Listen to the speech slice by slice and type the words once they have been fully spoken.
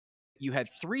you had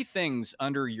three things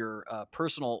under your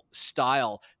personal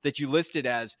style that you listed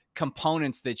as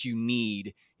components that you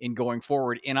need in going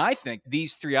forward. And I think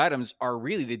these three items are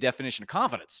really the definition of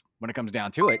confidence when it comes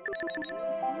down to it.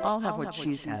 I'll have what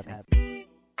she's having.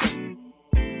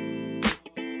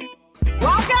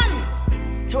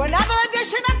 Welcome to another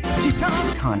edition of She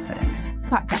Talks Confidence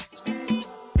Podcast.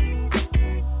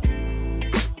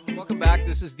 Welcome back.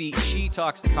 This is the She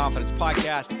Talks Confidence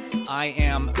Podcast. I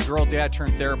am girl dad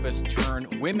turned therapist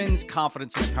turned women's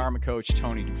confidence and empowerment coach,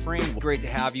 Tony Dufresne. Great to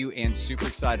have you and super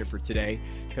excited for today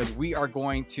because we are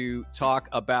going to talk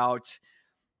about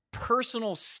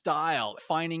personal style,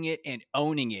 finding it and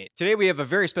owning it. Today we have a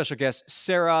very special guest,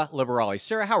 Sarah Liberali.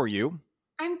 Sarah, how are you?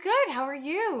 I'm good. How are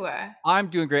you? I'm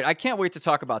doing great. I can't wait to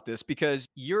talk about this because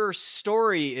your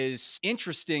story is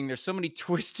interesting. There's so many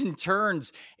twists and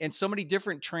turns and so many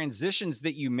different transitions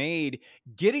that you made,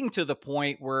 getting to the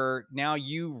point where now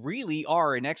you really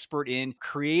are an expert in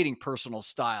creating personal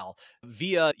style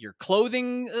via your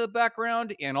clothing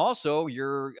background and also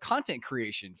your content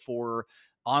creation for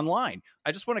online.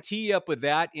 I just want to tee you up with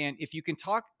that. And if you can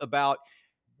talk about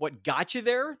what got you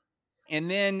there and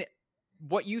then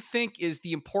what you think is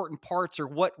the important parts or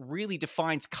what really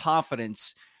defines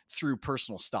confidence through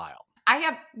personal style. I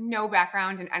have no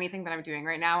background in anything that I'm doing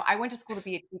right now. I went to school to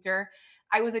be a teacher.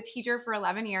 I was a teacher for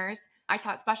 11 years. I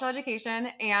taught special education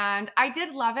and I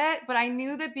did love it, but I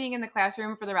knew that being in the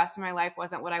classroom for the rest of my life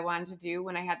wasn't what I wanted to do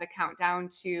when I had the countdown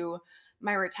to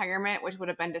my retirement, which would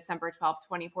have been December 12th,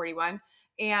 2041.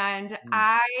 And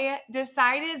I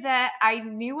decided that I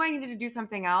knew I needed to do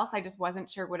something else. I just wasn't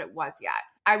sure what it was yet.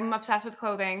 I'm obsessed with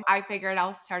clothing. I figured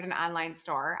I'll start an online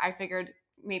store. I figured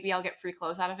maybe I'll get free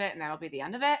clothes out of it and that'll be the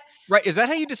end of it. Right. Is that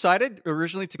how you decided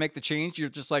originally to make the change? You're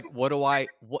just like,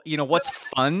 what's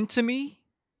fun to me?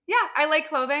 Yeah, I like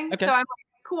clothing. Okay. So I'm like,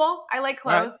 cool. I like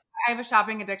clothes. Right. I have a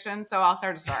shopping addiction, so I'll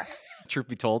start a store. Truth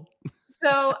be told.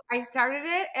 So I started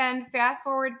it, and fast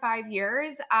forward 5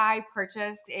 years, I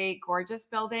purchased a gorgeous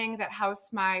building that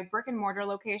housed my brick and mortar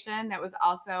location that is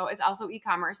also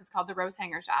e-commerce. It's called the Rose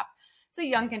Hanger Shop. It's a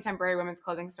young contemporary women's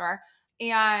clothing store.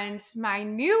 And my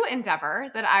new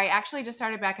endeavor that I actually just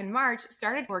started back in March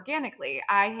started organically.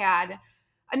 I had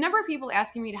a number of people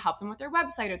asking me to help them with their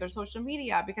website or their social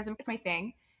media because it's my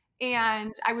thing.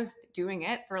 And I was doing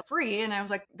it for free. And I was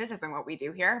like, this isn't what we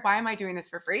do here. Why am I doing this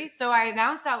for free? So I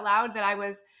announced out loud that I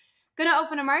was going to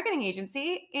open a marketing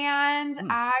agency. And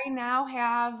I now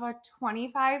have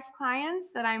 25 clients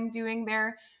that I'm doing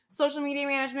their social media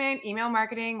management, email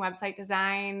marketing, website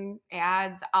design,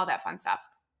 ads, all that fun stuff.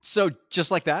 So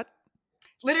just like that?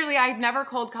 Literally, I've never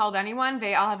cold called anyone.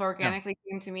 They all have organically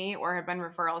came to me or have been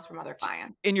referrals from other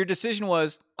clients. And your decision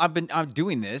was, I'm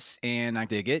doing this and I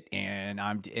dig it and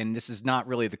this is not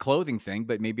really the clothing thing,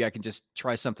 but maybe I can just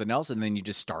try something else. And then you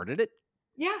just started it.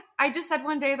 Yeah. I just said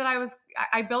one day that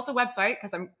I built a website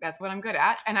because that's what I'm good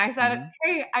at. And I said,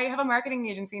 hey, I have a marketing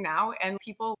agency now, and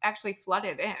people actually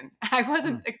flooded in. I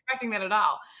wasn't expecting that at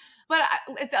all. But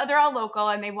they're all local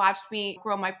and they watched me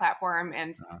grow my platform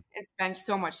and spend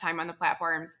so much time on the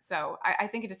platforms. So I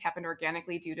think it just happened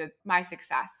organically due to my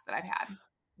success that I've had.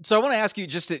 So I want to ask you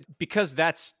because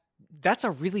that's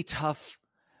a really tough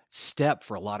step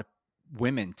for a lot of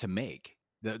women to make.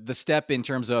 The step in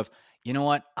terms of, you know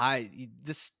what,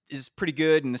 this is pretty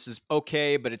good and this is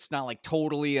okay, but it's not like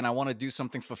totally, and I want to do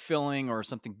something fulfilling or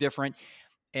something different.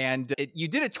 And you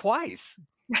did it twice.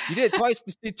 You did it twice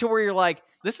to where you're like,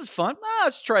 this is fun.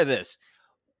 Let's try this.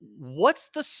 What's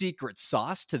the secret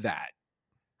sauce to that?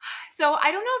 So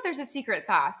I don't know if there's a secret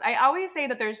sauce. I always say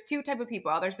that there's two types of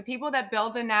people. There's the people that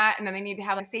build the net and then they need to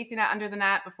have a safety net under the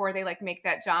net before they make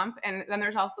that jump. And then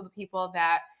there's also the people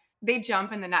that they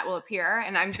jump and the net will appear.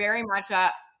 And I'm very much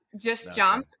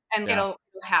jump and it'll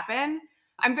happen.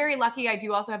 I'm very lucky. I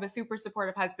do also have a super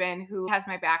supportive husband who has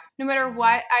my back. No matter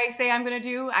what I say I'm going to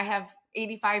do, I have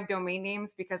 85 domain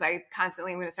names because I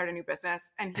constantly am going to start a new business.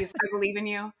 And I believe in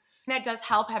you. And that does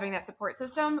help, having that support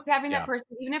system, having that person,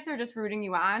 even if they're just rooting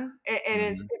you on,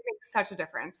 it makes such a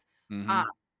difference.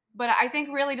 But I think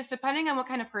really just depending on what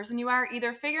kind of person you are,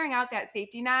 either figuring out that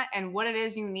safety net and what it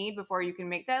is you need before you can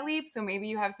make that leap. So maybe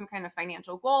you have some kind of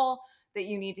financial goal that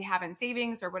you need to have in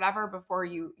savings or whatever before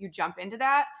you jump into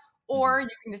that. Or you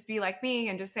can just be like me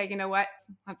and just say, you know what,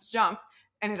 let's jump,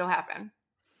 and it'll happen.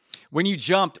 When you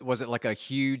jumped, was it like a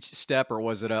huge step, or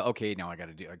was it okay, now I got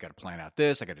to plan out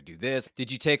this, I got to do this?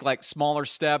 Did you take like smaller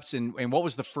steps, and what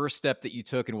was the first step that you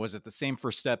took, and was it the same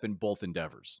first step in both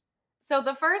endeavors? So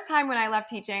the first time when I left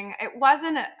teaching, it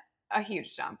wasn't a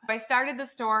huge jump. I started the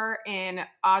store in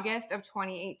August of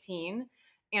 2018.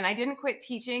 and I didn't quit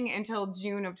teaching until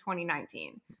June of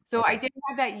 2019. So Okay. I did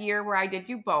have that year where I did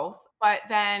do both, but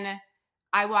then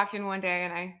I walked in one day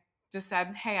and I just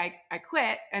said, hey, I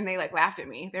quit. And they like laughed at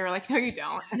me. They were like, no, you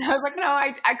don't. And I was like, no,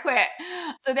 I quit.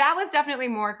 So that was definitely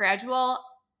more gradual.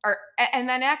 And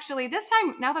then actually this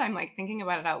time, now that I'm like thinking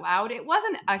about it out loud, it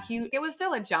wasn't it was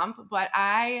still a jump, but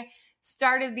I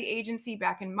started the agency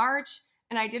back in March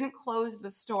and I didn't close the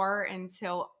store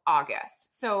until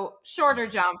August. So shorter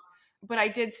jump, but I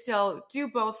did still do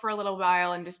both for a little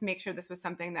while and just make sure this was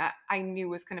something that I knew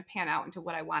was going to pan out into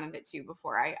what I wanted it to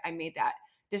before I made that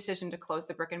decision to close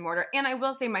the brick and mortar. And I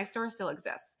will say my store still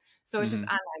exists. So it's just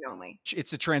online only.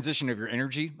 It's a transition of your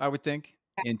energy, I would think,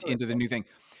 into the Absolutely. new thing.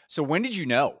 So when did you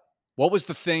know? What was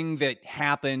the thing that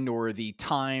happened, or the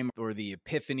time, or the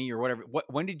epiphany, or whatever?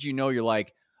 When did you know you're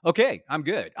like, okay, I'm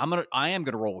good. I am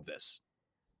gonna roll with this.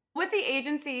 With the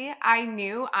agency, I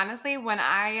knew honestly when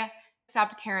I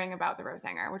stopped caring about the Rose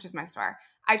Hanger, which is my store.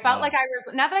 I felt like I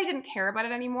was, not that I didn't care about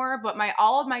it anymore, but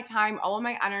all of my time, all of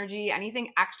my energy,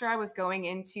 anything extra was going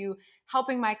into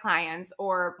helping my clients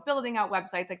or building out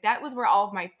websites. Like that was where all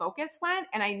of my focus went.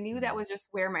 And I knew that was just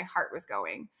where my heart was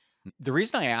going. The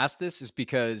reason I ask this is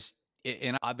because,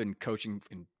 and I've been coaching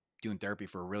and doing therapy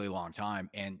for a really long time,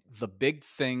 and the big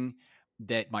thing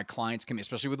that my clients can,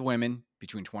 especially with women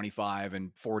between 25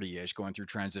 and 40-ish, going through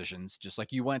transitions, just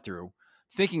like you went through,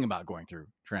 thinking about going through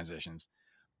transitions,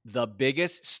 the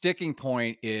biggest sticking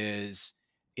point is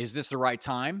this the right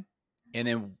time? And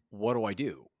then what do I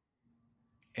do?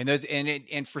 And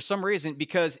and for some reason,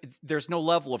 because there's no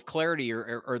level of clarity,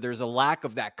 or there's a lack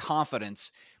of that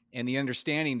confidence and the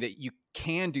understanding that you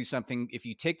can do something if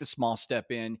you take the small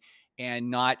step in, and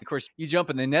not, of course, you jump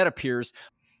and the net appears.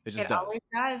 It just It does. always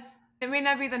does. It may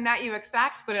not be the net you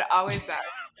expect, but it always does.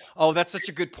 Oh, that's such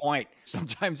a good point.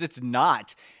 Sometimes it's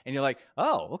not. And you're like,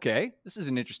 oh, okay, this is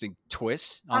an interesting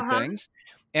twist on things.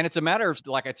 And it's a matter of,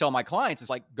 like I tell my clients, it's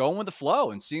like going with the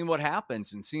flow and seeing what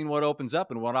happens and seeing what opens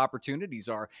up and what opportunities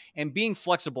are, and being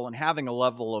flexible and having a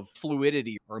level of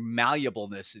fluidity or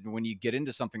malleableness when you get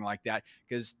into something like that.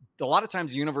 Because a lot of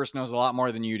times the universe knows a lot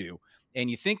more than you do. And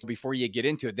you think before you get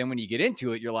into it. Then when you get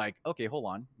into it, you're like, okay, hold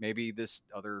on. Maybe this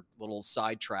other little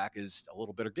side track is a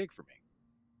little bit of gig for me.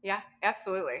 Yeah,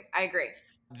 absolutely. I agree.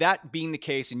 That being the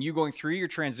case, and you going through your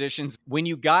transitions, when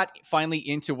you got finally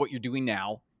into what you're doing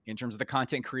now in terms of the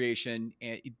content creation,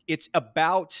 it's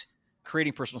about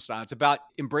creating personal style. It's about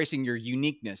embracing your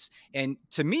uniqueness. And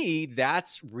to me,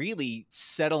 that's really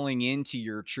settling into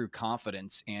your true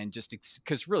confidence, and just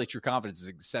because really true confidence is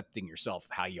accepting yourself,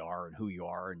 how you are and who you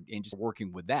are, and just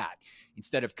working with that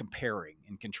instead of comparing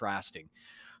and contrasting.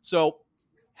 So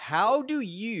how do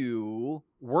you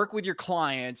work with your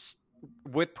clients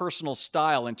with personal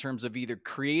style in terms of either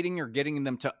creating or getting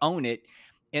them to own it?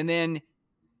 And then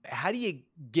how do you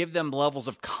give them levels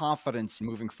of confidence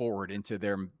moving forward in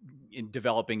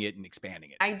developing it and expanding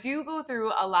it? I do go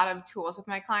through a lot of tools with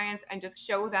my clients and just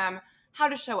show them how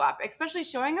to show up, especially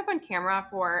showing up on camera.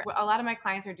 For a lot of my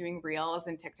clients are doing Reels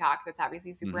and TikTok. That's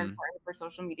obviously super important for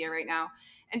social media right now.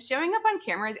 And showing up on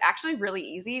camera is actually really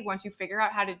easy once you figure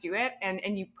out how to do it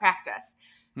and you practice.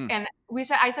 And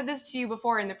I said this to you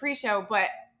before in the pre-show, but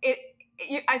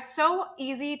it's so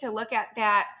easy to look at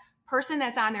that person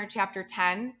that's on their chapter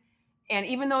 10, and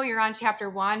even though you're on chapter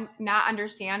 1, not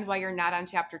understand why you're not on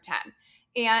chapter 10.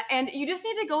 And you just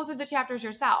need to go through the chapters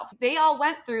yourself. They all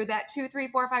went through that 2, 3,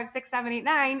 4, 5, 6, 7, 8,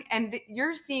 9, and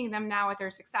you're seeing them now with their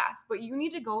success. But you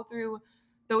need to go through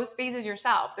those phases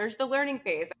yourself. There's the learning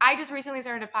phase. I just recently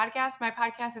started a podcast. My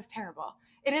podcast is terrible.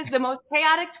 It is the most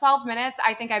chaotic 12 minutes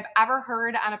I think I've ever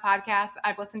heard on a podcast.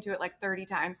 I've listened to it like 30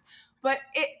 times. But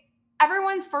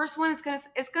everyone's first one is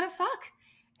gonna suck.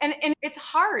 And it's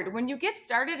hard. When you get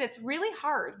started, it's really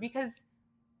hard because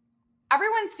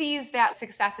everyone sees that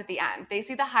success at the end. They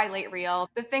see the highlight reel,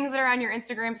 the things that are on your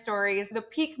Instagram stories, the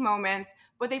peak moments,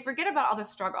 but they forget about all the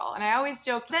struggle. And I always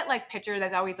joke that like picture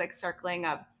that's always like circling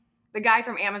of the guy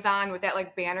from Amazon with that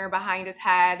like banner behind his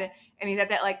head, and he's at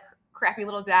that like crappy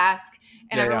little desk,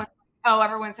 and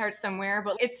everyone starts somewhere,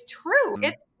 but it's true.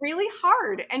 It's really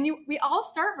hard. And we all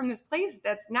start from this place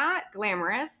that's not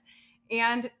glamorous,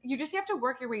 and you just have to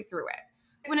work your way through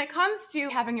it. When it comes to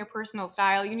having your personal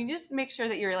style, you need to just make sure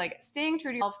that you're like staying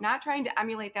true to yourself, not trying to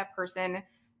emulate that person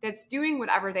that's doing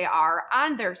whatever they are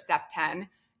on their step 10.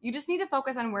 You just need to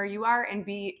focus on where you are and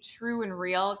be true and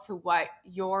real to what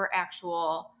your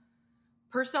actual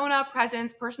persona,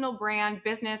 presence, personal brand,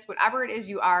 business, whatever it is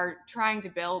you are trying to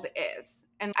build is.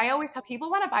 And I always tell people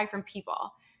want to buy from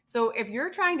people. So if you're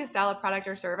trying to sell a product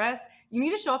or service, you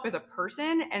need to show up as a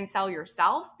person and sell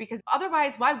yourself, because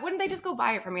otherwise, why wouldn't they just go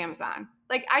buy it from Amazon?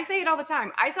 Like I say it all the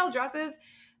time. I sell dresses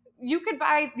You could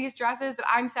buy these dresses that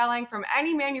I'm selling from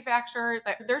any manufacturer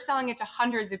that they're selling it to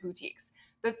hundreds of boutiques.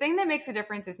 The thing that makes a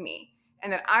difference is me,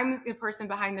 and that I'm the person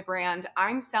behind the brand.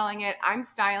 I'm selling it, I'm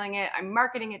styling it, I'm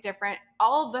marketing it different.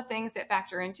 All of the things that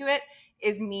factor into it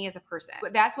is me as a person.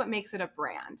 But that's what makes it a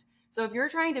brand. So if you're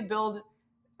trying to build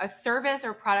a service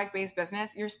or product-based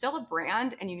business, you're still a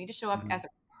brand and you need to show up as a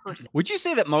person. Would you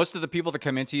say that most of the people that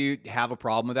come into you have a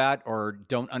problem with that or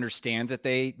don't understand that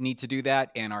they need to do that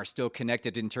and are still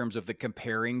connected in terms of the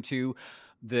comparing to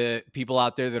the people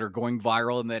out there that are going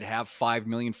viral and that have 5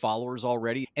 million followers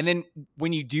already? And then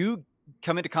when you do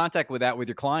come into contact with that with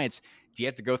your clients, do you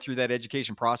have to go through that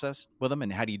education process with them?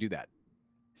 And how do you do that?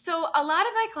 So a lot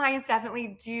of my clients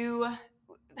definitely do.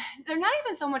 They're not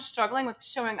even so much struggling with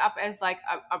showing up as like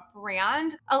a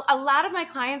brand. A lot of my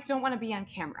clients don't want to be on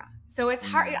camera. So it's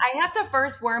hard. I have to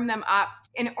first warm them up.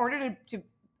 In order to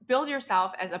build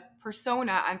yourself as a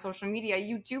persona on social media,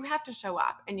 you do have to show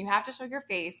up and you have to show your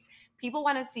face. People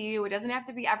want to see you. It doesn't have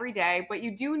to be every day, but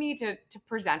you do need to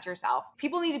present yourself.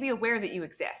 People need to be aware that you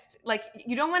exist. Like,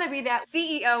 you don't want to be that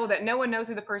CEO that no one knows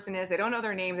who the person is. They don't know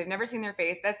their name. They've never seen their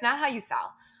face. That's not how you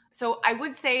sell. So I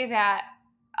would say that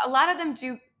a lot of them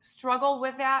do struggle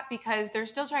with that because they're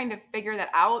still trying to figure that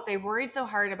out. They've worried so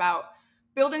hard about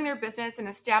building their business and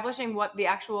establishing what the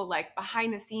actual like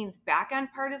behind the scenes back end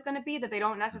part is going to be that they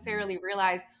don't necessarily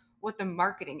realize what the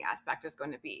marketing aspect is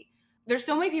going to be. There's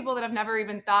so many people that have never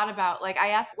even thought about, like, I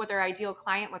ask what their ideal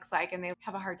client looks like and they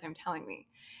have a hard time telling me.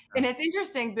 And it's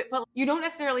interesting, but you don't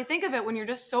necessarily think of it when you're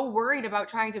just so worried about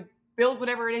trying to build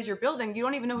whatever it is you're building. You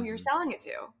don't even know who you're selling it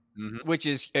to. Which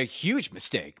is a huge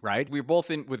mistake, right? We were both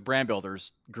in with Brand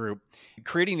Builders group,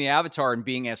 creating the avatar and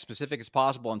being as specific as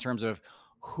possible in terms of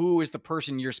who is the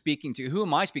person you're speaking to, who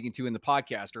am I speaking to in the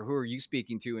podcast, or who are you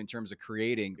speaking to in terms of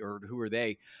creating, or who are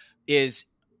they, is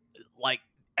like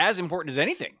as important as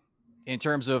anything in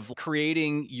terms of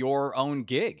creating your own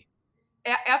gig.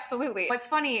 Absolutely. It's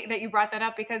funny that you brought that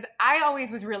up because I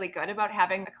always was really good about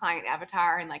having a client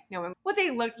avatar and like knowing what they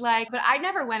looked like, but I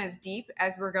never went as deep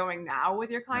as we're going now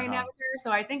with your client avatar. So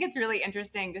I think it's really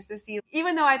interesting just to see,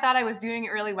 even though I thought I was doing it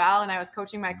really well and I was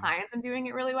coaching my clients and doing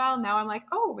it really well, now I'm like,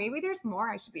 oh, maybe there's more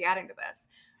I should be adding to this.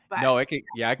 But no, I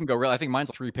can go real. I think mine's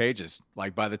 3 pages,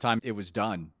 like by the time it was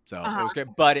done. So it was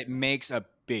great, but it makes a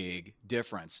big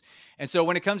difference. And so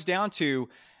when it comes down to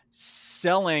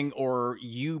selling or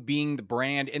you being the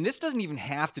brand, and this doesn't even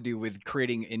have to do with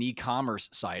creating an e-commerce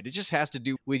site. It just has to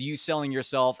do with you selling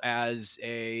yourself as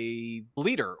a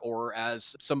leader or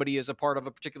as somebody as a part of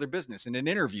a particular business in an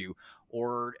interview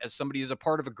or as somebody as a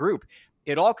part of a group.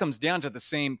 It all comes down to the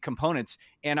same components.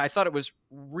 And I thought it was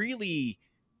really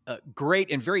great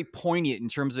and very poignant in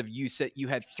terms of you said you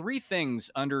had 3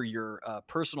 things under your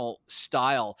personal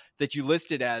style that you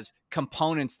listed as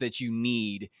components that you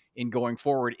need in going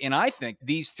forward. And I think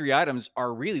these 3 items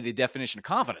are really the definition of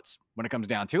confidence when it comes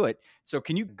down to it. So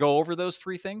can you go over those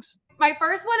 3 things? My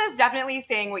first one is definitely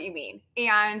saying what you mean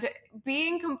and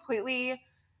being completely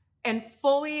and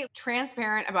fully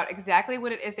transparent about exactly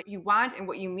what it is that you want and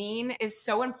what you mean is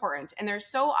so important. And there's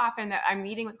so often that I'm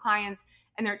meeting with clients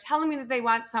and they're telling me that they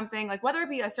want something, like whether it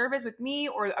be a service with me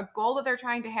or a goal that they're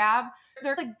trying to have,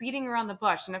 they're like beating around the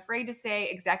bush and afraid to say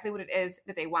exactly what it is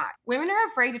that they want. Women are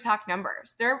afraid to talk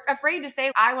numbers. They're afraid to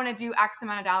say, I want to do X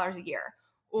amount of dollars a year.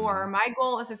 Or my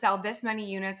goal is to sell this many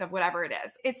units of whatever it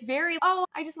is. It's very,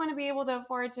 I just want to be able to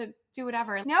afford to do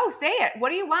whatever. No, say it. What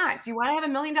do you want? Do you want to have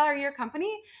 $1 million a year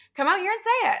company? Come out here and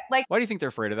say it. Like, why do you think they're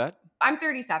afraid of that? I'm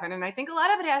 37, and I think a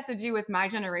lot of it has to do with my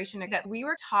generation that we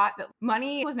were taught that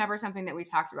money was never something that we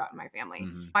talked about in my family.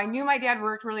 I knew my dad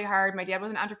worked really hard. My dad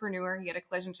was an entrepreneur. He had a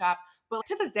collision shop. But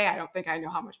to this day, I don't think I know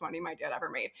how much money my dad ever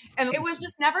made. And it was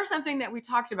just never something that we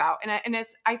talked about. And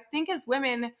it's, I think as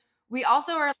women, we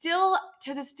also are still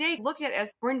to this day looked at as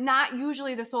we're not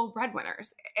usually the sole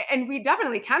breadwinners. And we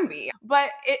definitely can be. But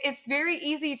it's very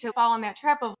easy to fall in that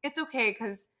trap of it's okay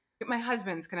because my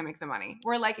husband's going to make the money.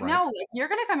 We're like, no, like, you're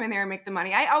going to come in there and make the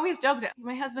money. I always joke that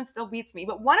my husband still beats me.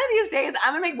 But one of these days,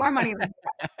 I'm going to make more money than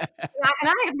that. And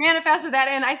I have manifested that.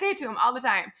 And I say it to him all the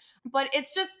time. But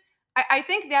it's just, I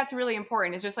think that's really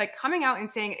important. It's just like coming out and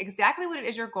saying exactly what it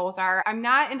is your goals are. I'm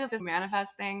not into this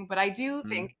manifest thing, but I do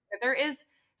think that there is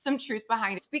some truth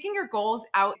behind it. Speaking your goals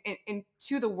out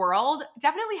into the world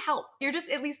definitely help. You're just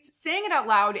at least saying it out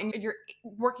loud and you're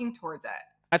working towards it.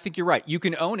 I think you're right. You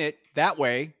can own it that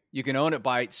way. You can own it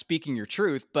by speaking your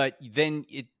truth, but then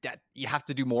you have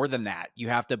to do more than that. You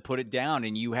have to put it down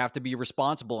and you have to be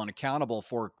responsible and accountable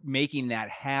for making that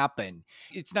happen.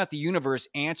 It's not the universe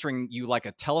answering you like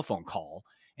a telephone call.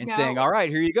 and saying, No. all right,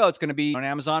 here you go. It's going to be on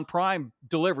Amazon Prime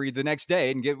delivery the next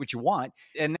day and get what you want.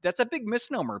 And that's a big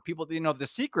misnomer. People, the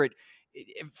secret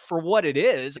for what it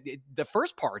is, the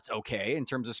first part's okay in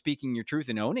terms of speaking your truth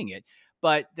and owning it,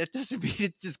 but that doesn't mean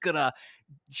it's just going to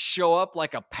show up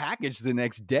like a package the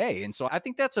next day. And so I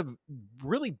think that's a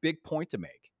really big point to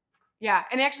make. Yeah.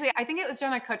 And actually, I think it was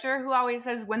Jenna Kutcher who always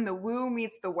says when the woo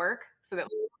meets the work, so that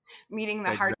meeting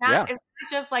the heart. Yeah. It's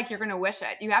not just like you're going to wish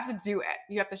it. You have to do it.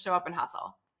 You have to show up and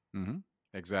hustle. Mm-hmm.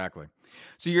 Exactly.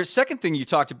 So your second thing you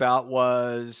talked about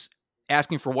was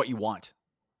asking for what you want.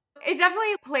 It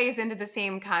definitely plays into the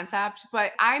same concept,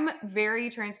 but I'm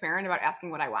very transparent about asking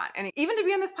what I want. And even to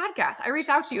be on this podcast, I reached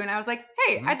out to you and I was like,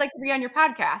 hey, I'd like to be on your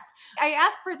podcast. I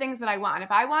ask for things that I want. If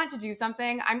I want to do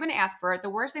something, I'm going to ask for it. The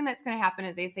worst thing that's going to happen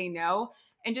is they say no,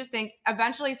 and just think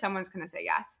eventually someone's going to say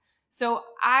yes. So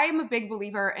I'm a big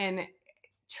believer in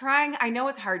trying. I know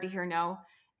it's hard to hear no.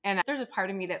 And there's a part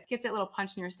of me that gets that little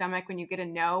punch in your stomach when you get a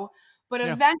no. But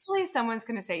eventually someone's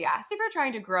going to say yes. If you're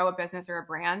trying to grow a business or a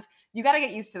brand, you got to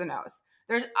get used to the no's.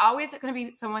 There's always going to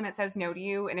be someone that says no to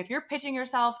you. And if you're pitching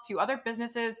yourself to other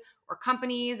businesses or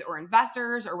companies or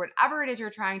investors or whatever it is you're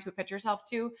trying to pitch yourself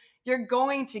to, you're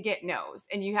going to get no's.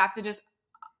 And you have to just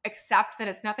accept that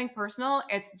it's nothing personal.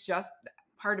 It's just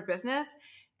part of business.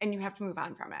 And you have to move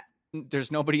on from it.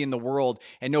 There's nobody in the world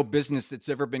and no business that's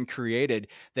ever been created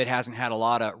that hasn't had a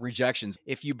lot of rejections.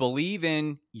 If you believe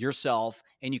in yourself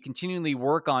and you continually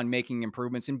work on making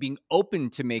improvements and being open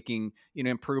to making,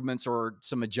 improvements or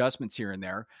some adjustments here and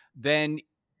there, then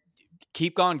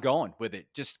keep on going with it.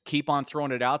 Just keep on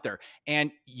throwing it out there.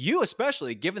 And you,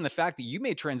 especially given the fact that you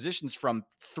made transitions from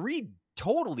 3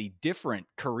 totally different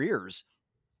careers,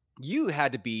 you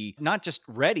had to be not just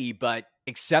ready, but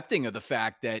accepting of the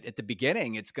fact that at the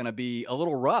beginning, it's going to be a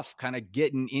little rough kind of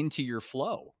getting into your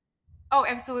flow. Oh,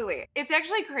 absolutely. It's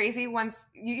actually crazy once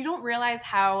you don't realize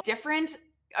how different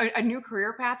a new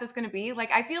career path is going to be. Like,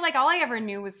 I feel like all I ever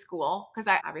knew was school, because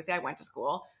I went to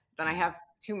school. Then I have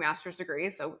 2 master's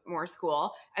degrees, so more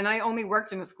school. And then I only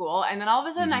worked in a school. And then all of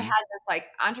a sudden I had this like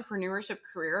entrepreneurship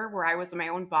career where I was my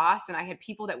own boss and I had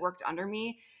people that worked under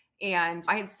me. And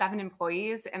I had 7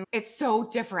 employees, and it's so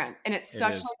different. And it's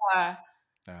such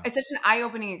it's such an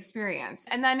eye-opening experience.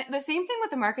 And then the same thing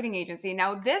with the marketing agency.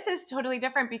 Now, this is totally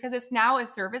different because it's now a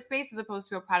service-based as opposed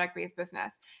to a product-based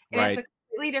business. And it's a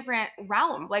completely different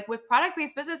realm. Like with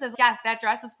product-based businesses, yes, that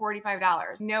dress is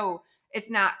 $45. No, it's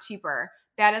not cheaper.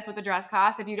 That is what the dress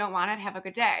costs. If you don't want it, have a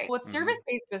good day. With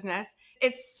service-based business,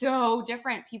 it's so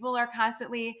different. People are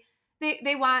constantly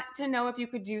they want to know if you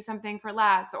could do something for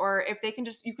less, or if you can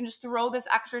just throw this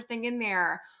extra thing in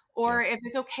there, or if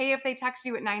it's okay if they text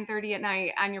you at 9:30 at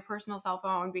night on your personal cell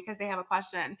phone because they have a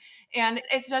question. And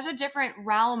it's such a different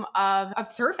realm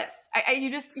of service.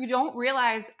 You don't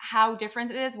realize how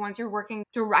different it is once you're working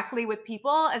directly with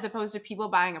people as opposed to people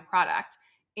buying a product.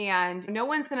 And no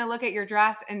one's going to look at your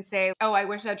dress and say, oh, I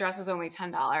wish that dress was only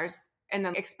 $10, and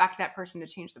then expect that person to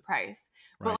change the price.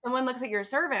 But when someone looks at your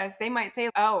service, they might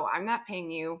say, oh, I'm not paying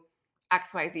you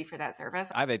XYZ for that service.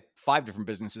 I've had 5 different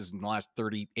businesses in the last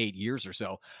 38 years or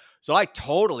so. So I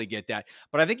totally get that.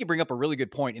 But I think you bring up a really good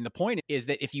point. And the point is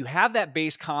that if you have that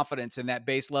base confidence and that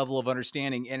base level of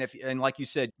understanding, and like you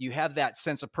said, you have that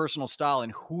sense of personal style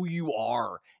and who you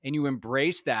are, and you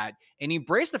embrace that, and you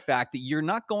embrace the fact that you're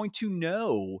not going to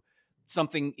know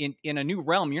something in a new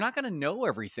realm. You're not going to know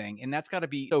everything, and that's got to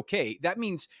be okay. That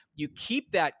means you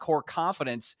keep that core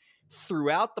confidence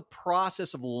throughout the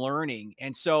process of learning.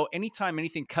 And so anytime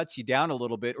anything cuts you down a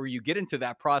little bit, or you get into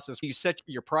that process, you set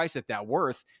your price at that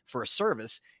worth for a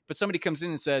service, but somebody comes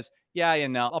in and says, yeah,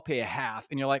 no, I'll pay a half.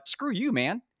 And you're like, screw you,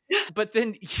 man. But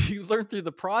then you learn through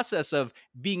the process of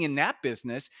being in that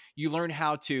business, you learn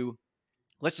how to,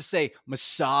 let's just say,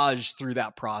 massage through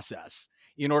that process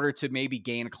in order to maybe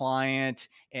gain a client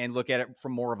and look at it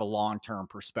from more of a long-term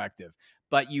perspective.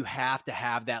 But you have to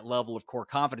have that level of core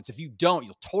confidence. If you don't,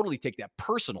 you'll totally take that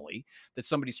personally, that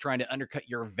somebody's trying to undercut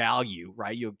your value,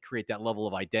 right? You'll create that level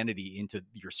of identity into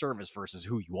your service versus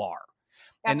who you are.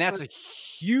 Absolutely. And that's a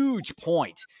huge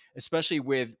point, especially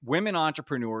with women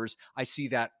entrepreneurs. I see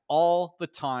that all the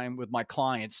time with my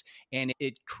clients, and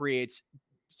it creates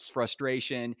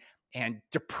frustration and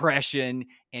depression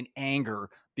and anger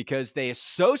because they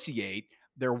associate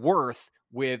their worth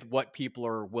with what people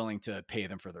are willing to pay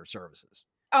them for their services.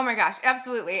 Oh my gosh,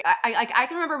 absolutely. I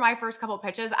can remember my first couple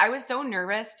pitches. I was so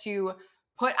nervous to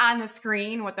put on the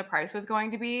screen what the price was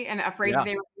going to be and afraid that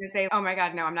they were going to say, oh my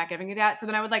God, no, I'm not giving you that. So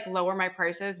then I would like lower my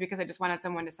prices because I just wanted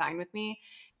someone to sign with me.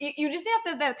 You just have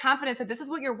to have the confidence that this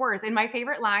is what you're worth. And my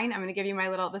favorite line, I'm going to give you my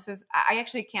little, I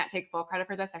actually can't take full credit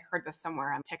for this. I heard this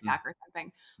somewhere on TikTok or something.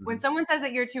 Mm-hmm. When someone says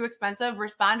that you're too expensive,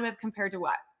 respond with compared to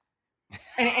what?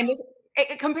 And just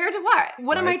compared to what?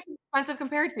 What am I too expensive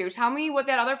compared to? Tell me what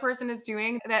that other person is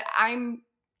doing that I'm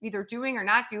either doing or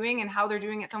not doing and how they're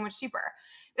doing it so much cheaper.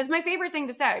 It's my favorite thing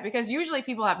to say because usually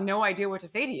people have no idea what to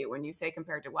say to you when you say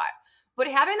compared to what. But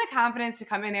having the confidence to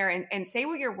come in there and say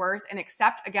what you're worth and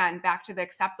accept, again, back to the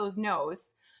accept those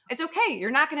no's, it's okay.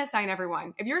 You're not going to sign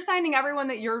everyone. If you're signing everyone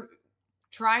that you're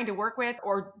trying to work with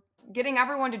or getting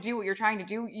everyone to do what you're trying to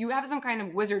do, you have some kind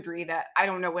of wizardry that I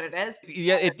don't know what it is.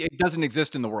 Yeah, it doesn't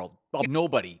exist in the world.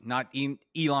 Nobody, not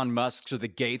Elon Musk or the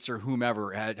Gates or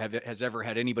whomever has ever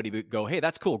had anybody go, hey,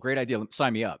 that's cool. Great idea.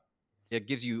 Sign me up. It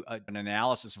gives you an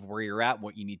analysis of where you're at,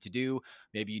 what you need to do.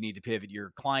 Maybe you need to pivot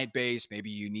your client base. Maybe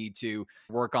you need to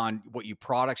work on what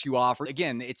products you offer.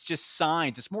 Again, it's just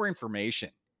signs. It's more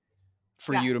information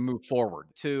for you to move forward.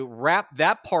 To wrap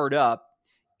that part up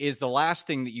is the last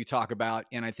thing that you talk about.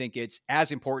 And I think it's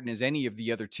as important as any of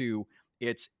the other two.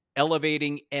 It's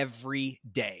elevating every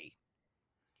day.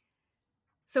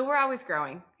 So we're always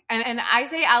growing. And I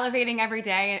say elevating every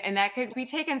day, and that could be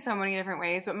taken so many different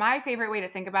ways. But my favorite way to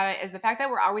think about it is the fact that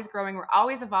we're always growing. We're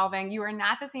always evolving. You are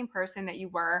not the same person that you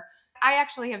were. I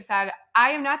actually have said,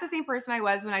 I am not the same person I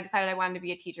was when I decided I wanted to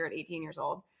be a teacher at 18 years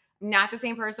old. Not the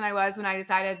same person I was when I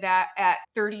decided that at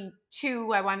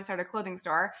 32, I wanted to start a clothing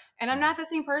store. And I'm not the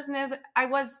same person as I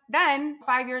was then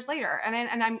 5 years later.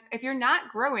 And if you're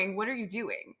not growing, what are you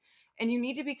doing? And you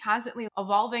need to be constantly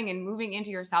evolving and moving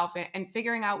into yourself and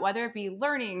figuring out whether it be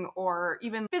learning or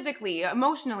even physically,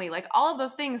 emotionally, like all of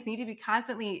those things need to be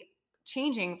constantly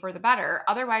changing for the better.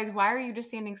 Otherwise, why are you just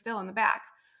standing still in the back?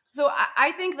 So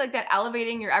I think like that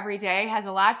elevating your everyday has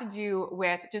a lot to do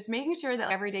with just making sure that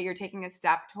every day you're taking a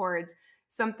step towards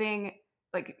something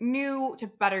like new to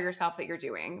better yourself that you're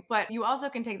doing. But you also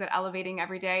can take that elevating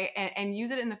every day and use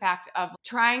it in the fact of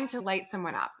trying to light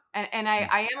someone up. And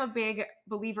I am a big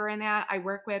believer in that. I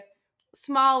work with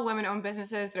small women-owned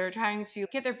businesses that are trying to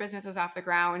get their businesses off the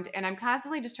ground. And I'm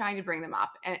constantly just trying to bring them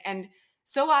up. And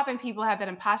so often people have that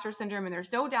imposter syndrome and they're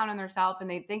so down on themselves and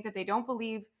they think that they don't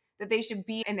believe that they should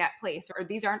be in that place or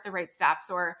these aren't the right steps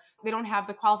or they don't have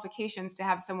the qualifications to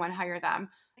have someone hire them.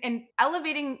 And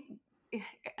elevating,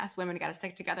 us women got to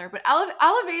stick together, but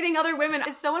elevating other women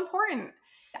is so important.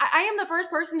 I am the first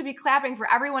person to be clapping for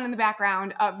everyone in the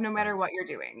background of no matter what you're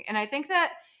doing. And I think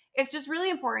that it's just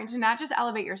really important to not just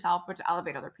elevate yourself, but to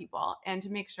elevate other people and to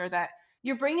make sure that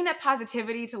you're bringing that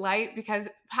positivity to light because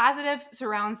positive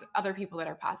surrounds other people that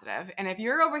are positive. And if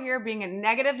you're over here being a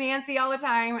negative Nancy all the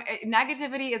time,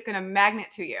 negativity is going to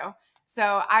magnet to you.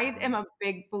 So I am a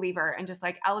big believer in just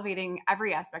like elevating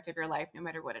every aspect of your life, no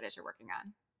matter what it is you're working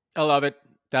on. I love it.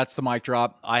 That's the mic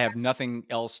drop. I have nothing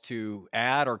else to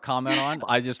add or comment on.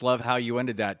 I just love how you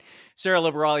ended that. Sarah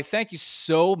Liberale, thank you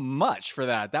so much for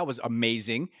that. That was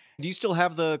amazing. Do you still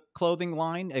have the clothing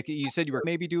line? You said you were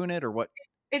maybe doing it or what?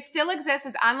 It still exists.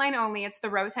 It's online only. It's the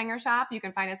Rose Hanger Shop. You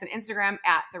can find us on Instagram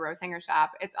at the Rose Hanger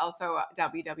Shop. It's also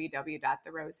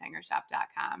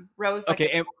www.therosehangershop.com. Rose. Like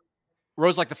okay.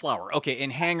 Rose like the flower. Okay.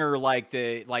 And hanger like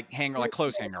hanger, like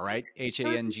clothes hanger, right?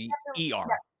 Hanger.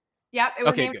 Yep. It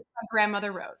was named for my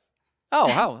grandmother Rose. Oh,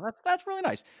 wow. That's really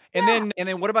nice. And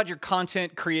then what about your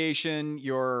content creation,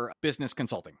 your business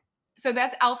consulting? So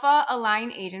that's Alpha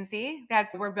Align Agency.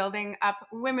 We're building up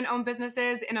women-owned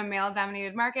businesses in a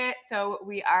male-dominated market. So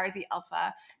we are the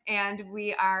Alpha, and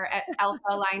we are at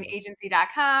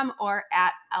alphaalignAgency.com or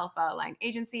at Alpha Align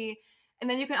Agency. And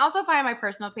then you can also find my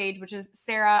personal page, which is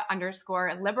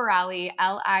Sarah_Liberale, Liberale.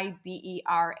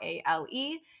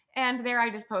 And there I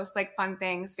just post like fun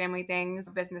things, family things,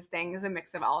 business things, a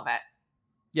mix of all of it.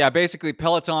 Yeah, basically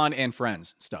Peloton and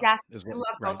friends stuff. Yeah, I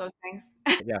love both those things.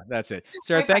 Yeah, that's it.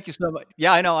 Sarah, thank you so much.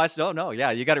 Yeah, I know. I still know.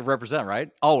 Yeah, you got to represent, right?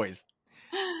 Always.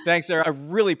 Thanks, Sarah. I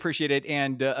really appreciate it.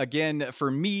 And again, for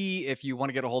me, if you want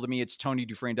to get a hold of me, it's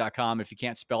TonyDufresne.com. If you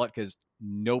can't spell it, because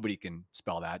nobody can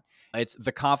spell that, it's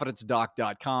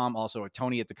theconfidencedoc.com. Also,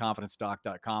 Tony at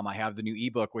theconfidencedoc.com. I have the new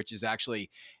ebook, which is actually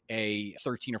a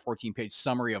 13 or 14 page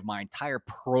summary of my entire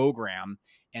program.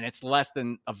 And it's less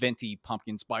than a venti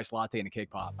pumpkin spice latte and a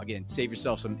cake pop. Again, save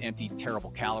yourself some empty,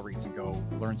 terrible calories and go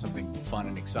learn something fun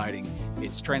and exciting.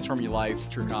 It's Transform Your Life,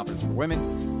 True Confidence for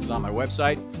Women. It's on my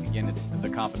website. Again, it's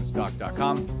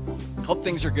theconfidencedoc.com. Hope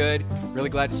things are good. Really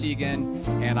glad to see you again.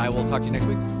 And I will talk to you next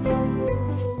week.